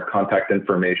all of our contact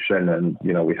information, and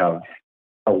we have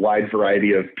a wide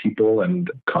variety of people and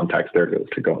contacts there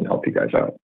to go and help you guys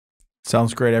out.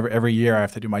 Sounds great. Every year I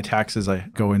have to do my taxes. I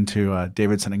go into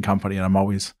Davidson Company, and I'm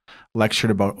always lectured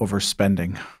about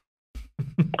overspending.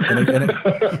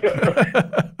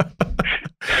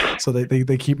 So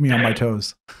they keep me on my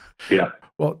toes. Yeah.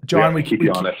 Well, John, we keep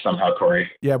you honest somehow,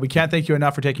 Cory. Yeah, we can't thank you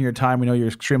enough for taking your time. We know you're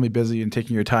extremely busy and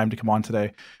taking your time to come on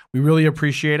today. We really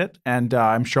appreciate it, and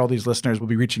I'm sure all these listeners will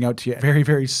be reaching out to you very,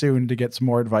 very soon to get some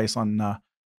more advice on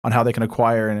how they can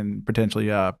acquire and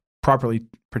potentially properly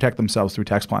protect themselves through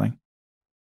tax planning.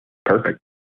 Perfect.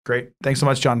 Great. Thanks so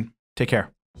much, John. Take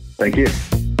care. Thank you.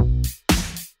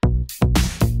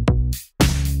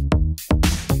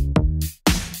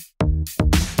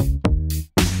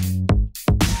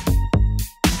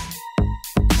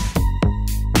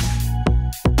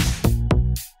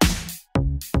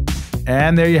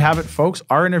 And there you have it, folks.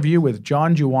 Our interview with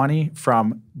John Juranyi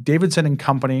from Davidson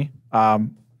Company. I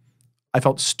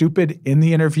felt stupid in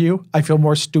the interview. I feel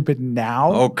more stupid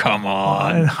now. Oh, come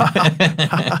on.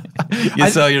 You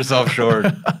sell yourself short.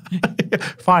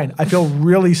 Fine. I feel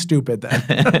really stupid then.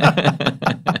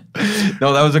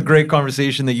 No, that was a great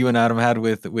conversation that you and Adam had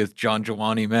with John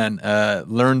Juranyi, man.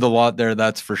 Learned a lot there,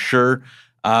 that's for sure.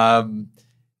 I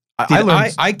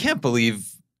can't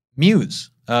believe Muse.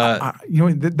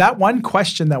 That one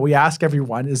question that we ask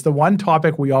everyone is the one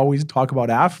topic we always talk about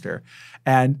after.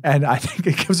 And I think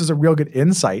it gives us a real good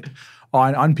insight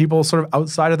on people sort of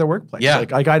outside of their workplace. Yeah.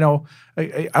 Like I know,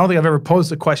 I don't think I've ever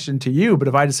posed a question to you, but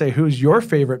if I had to say, who's your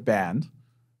favorite band?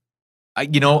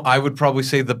 I would probably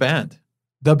say the band.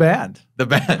 The band. The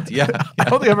band, yeah. I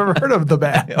don't think I've ever heard of the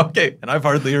band. Okay, and I've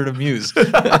hardly heard of Muse.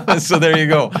 So there you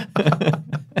go.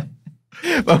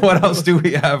 But what else do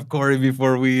we have, Cory,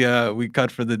 before we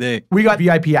cut for the day? We got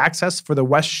VIP access for the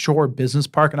West Shore Business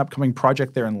Park, an upcoming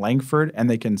project there in Langford, and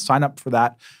they can sign up for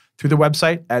that through the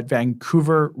website at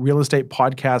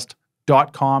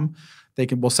VancouverRealEstatePodcast.com.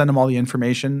 We'll send them all the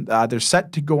information. They're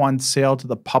set to go on sale to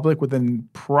the public within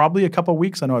probably a couple of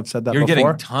weeks. I know I've said that You're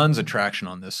before. Getting tons of traction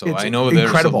on this, so It's I know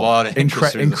there's a lot of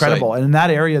interest. Incredible. And in that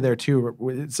area there too,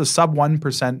 it's a sub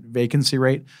 1% vacancy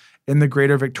rate in the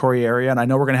greater Victoria area. And I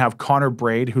know we're going to have Connor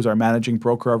Braid, who's our managing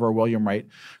broker of our William Wright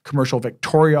commercial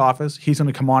Victoria office. He's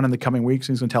going to come on in the coming weeks.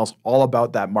 And he's going to tell us all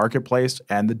about that marketplace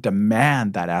and the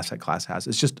demand that asset class has.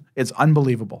 It's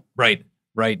unbelievable. Right.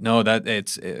 No, that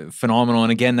it's phenomenal.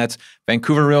 And again, that's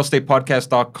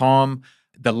VancouverRealEstatePodcast.com.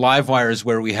 The Livewire is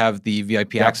where we have the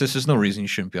VIP access. There's no reason you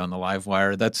shouldn't be on the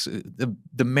Livewire. That's the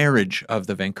marriage of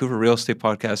the Vancouver Real Estate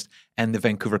Podcast and the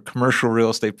Vancouver Commercial Real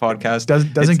Estate Podcast.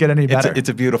 Doesn't get any better. It's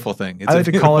a beautiful thing. I like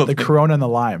to call it the Corona and the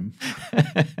Lime.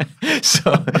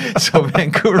 So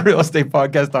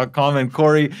VancouverRealEstatePodcast.com. And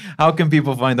Cory, how can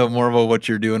people find out more about what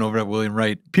you're doing over at William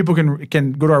Wright? People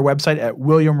can go to our website at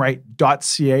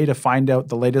williamwright.ca to find out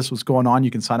the latest what's going on.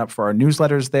 You can sign up for our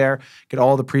newsletters there, get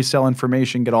all the pre-sale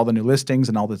information, get all the new listings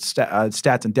and all the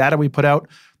stats and data we put out.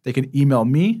 They can email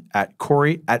me at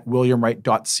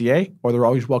cory@williamwright.ca, or they're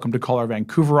always welcome to call our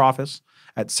Vancouver office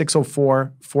at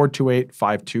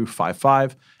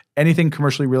 604-428-5255. Anything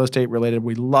commercially real estate related,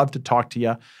 we love to talk to you,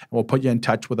 and we'll put you in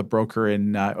touch with a broker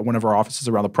in one of our offices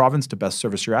around the province to best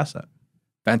service your asset.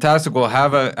 Fantastic. Well,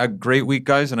 have a great week,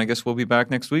 guys, and I guess we'll be back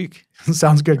next week.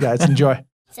 Sounds good, guys. Enjoy.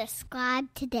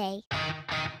 Subscribe today.